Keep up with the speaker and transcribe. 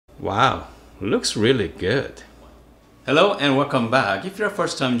Wow, looks really good. Hello and welcome back. If you're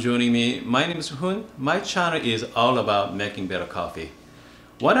first time joining me, my name is Hoon. My channel is all about making better coffee.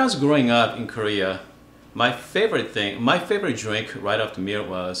 When I was growing up in Korea, my favorite drink right after meal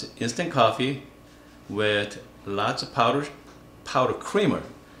was instant coffee with lots of powder creamer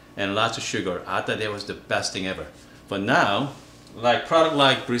and lots of sugar. I thought that was the best thing ever. But now, product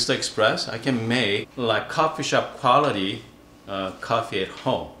like Barista Express, I can make like coffee shop quality coffee at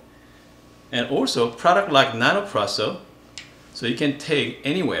home. And also product like Nanopresso, so you can take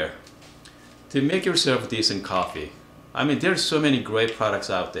anywhere to make yourself decent coffee. I mean, there's so many great products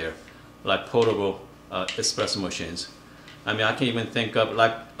out there, like portable espresso machines. I mean, I can even think of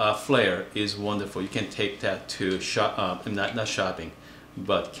like Flare is wonderful. You can take that to not shopping,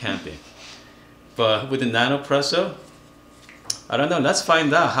 but camping. But with the Nanopresso, I don't know. Let's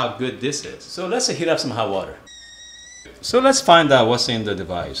find out how good this is. So let's heat up some hot water. So let's find out what's in the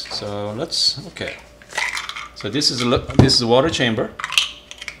device. So okay. So this is the water chamber.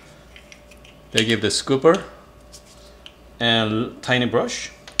 They give the scooper and tiny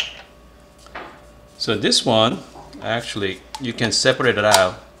brush. So this one, actually, you can separate it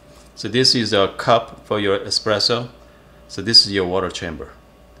out. So this is a cup for your espresso. So this is your water chamber.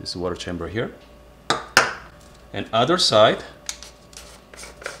 This is the water chamber here. And other side,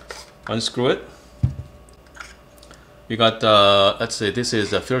 unscrew it. You got let's say this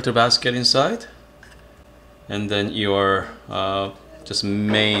is a filter basket inside, and then your just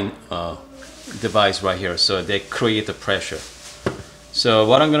main device right here. So they create the pressure. So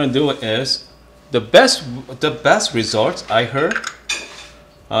what I'm gonna do is the best results I heard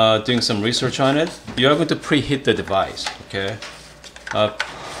doing some research on it. You are going to preheat the device. Okay,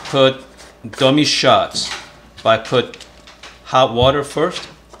 put dummy shots by put hot water first.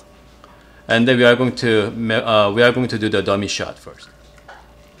 And then we are going to do the dummy shot first.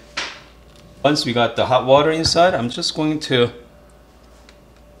 Once we got the hot water inside, I'm just going to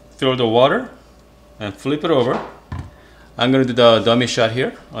throw the water and flip it over. I'm going to do the dummy shot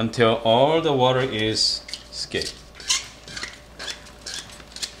here until all the water is escaped.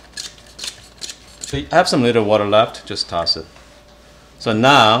 So you have some little water left, just toss it. So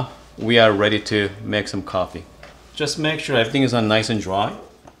now we are ready to make some coffee. Just make sure everything is nice and dry.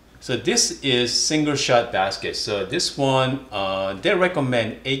 So this is single shot basket. So this one, they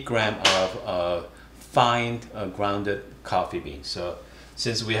recommend 8 grams of fine grounded coffee beans. So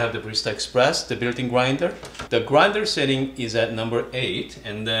since we have the Barista Express, the built-in grinder, the grinder setting is at number 8.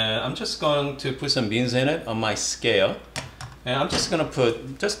 And then I'm just going to put some beans in it on my scale. And I'm just gonna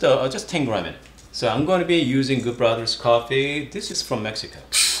put just 10 grams in it. So I'm going to be using Good Brothers coffee. This is from Mexico.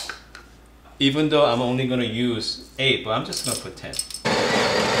 Even though I'm only gonna use 8, but I'm just gonna put 10.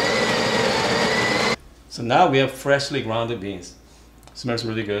 So now we have freshly grounded beans. Smells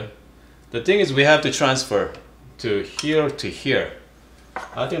really good. The thing is we have to transfer to here to here.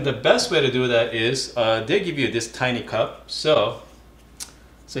 I think the best way to do that is they give you this tiny cup. So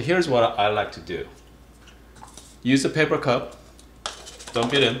here's what I like to do. Use a paper cup,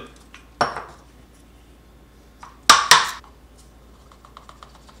 dump it in.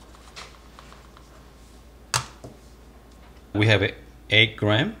 We have 8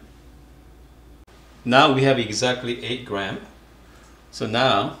 grams. Now we have exactly 8 grams. So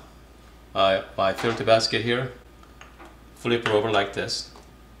now my filter basket here, flip it over like this,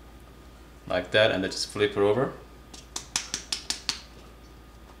 like that, and then just flip it over.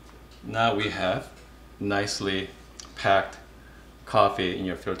 Now we have nicely packed coffee in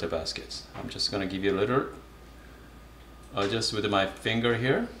your filter baskets. I'm just gonna give you a little, just with my finger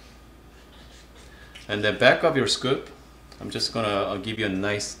here, and then back of your scoop, I'm just gonna give you a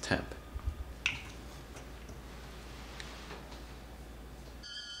nice temp.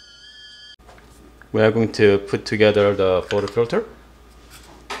 We are going to put together the photo filter,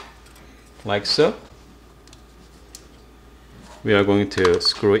 like so. We are going to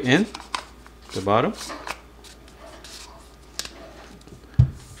screw it in the bottom.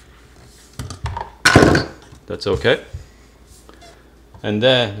 That's okay. And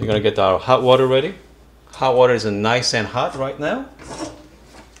then you're gonna get our hot water ready. Hot water is nice and hot right now.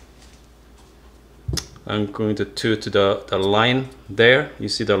 I'm going to the line there. You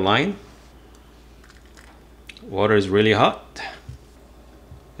see the line? Water is really hot,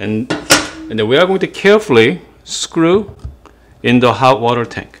 and then we are going to carefully screw in the hot water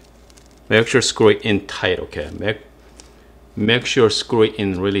tank. Make sure screw it in tight, okay? Make sure screw it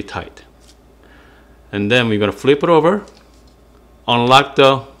in really tight. And then we're gonna flip it over, unlock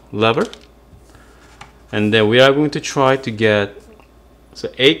the lever, and then we are going to try to get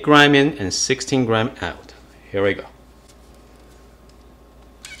 8 grams in and 16 grams out. Here we go.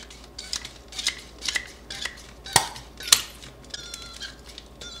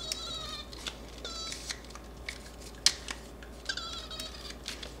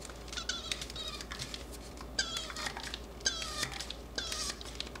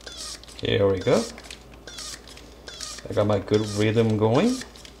 Here we go. I got my good rhythm going.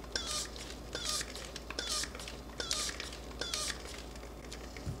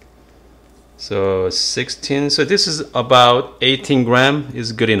 So 16, so this is about 18 gram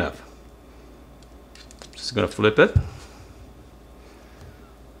is good enough. Just gonna flip it.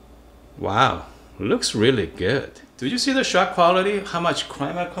 Wow, looks really good. Did you see the shot quality? How much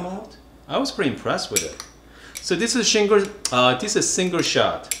crema come out? I was pretty impressed with it. So this is single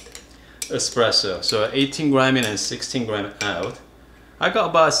shot espresso. So 18 gram in and 16 gram out. I got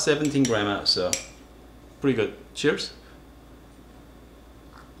about 17 gram out, so pretty good. Cheers.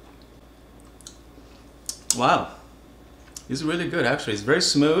 Wow, it's really good actually. It's very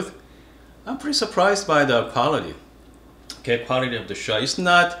smooth. I'm pretty surprised by the quality. Okay, quality of the shot. It's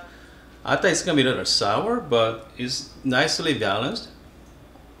not, I thought it's gonna be a little sour, but it's nicely balanced.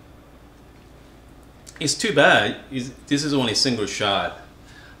 It's too bad, this is only single shot.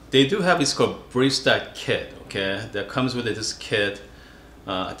 They do have, it's called Barista Kit, okay? That comes with this kit.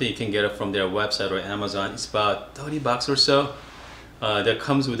 I think you can get it from their website or Amazon. It's about 30 bucks or so. That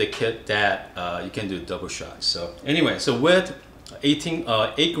comes with a kit that you can do double shots. So anyway, so with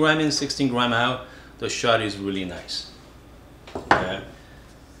 8 gram in, 16 gram out, the shot is really nice. Okay?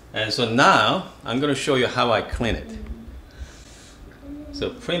 And so now I'm going to show you how I clean it.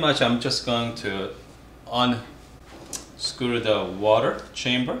 So pretty much I'm just going to unscrew the water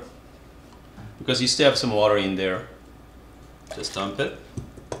chamber because you still have some water in there. Just dump it.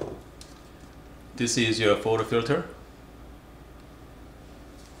 This is your photo filter.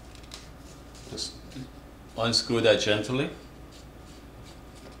 Just unscrew that gently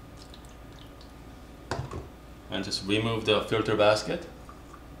and just remove the filter basket,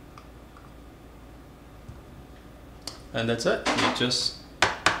 and that's it. You just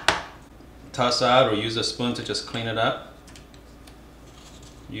toss out or use a spoon to just clean it up.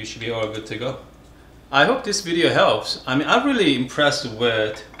 You should be all good to go. I hope this video helps. I mean, I'm really impressed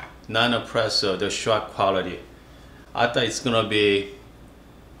with Nanopresso, the shot quality. I thought it's gonna be,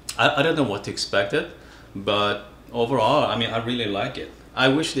 I don't know what to expect it, but overall, I mean, I really like it. I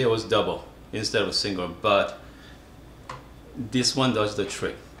wish there was double instead of single, but this one does the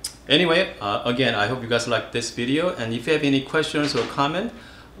trick. Anyway, again, I hope you guys like this video, and if you have any questions or comment,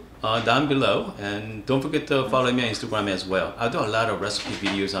 down below, and don't forget to follow me on Instagram as well. I do a lot of recipe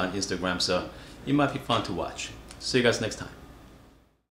videos on Instagram, so it might be fun to watch. See you guys next time.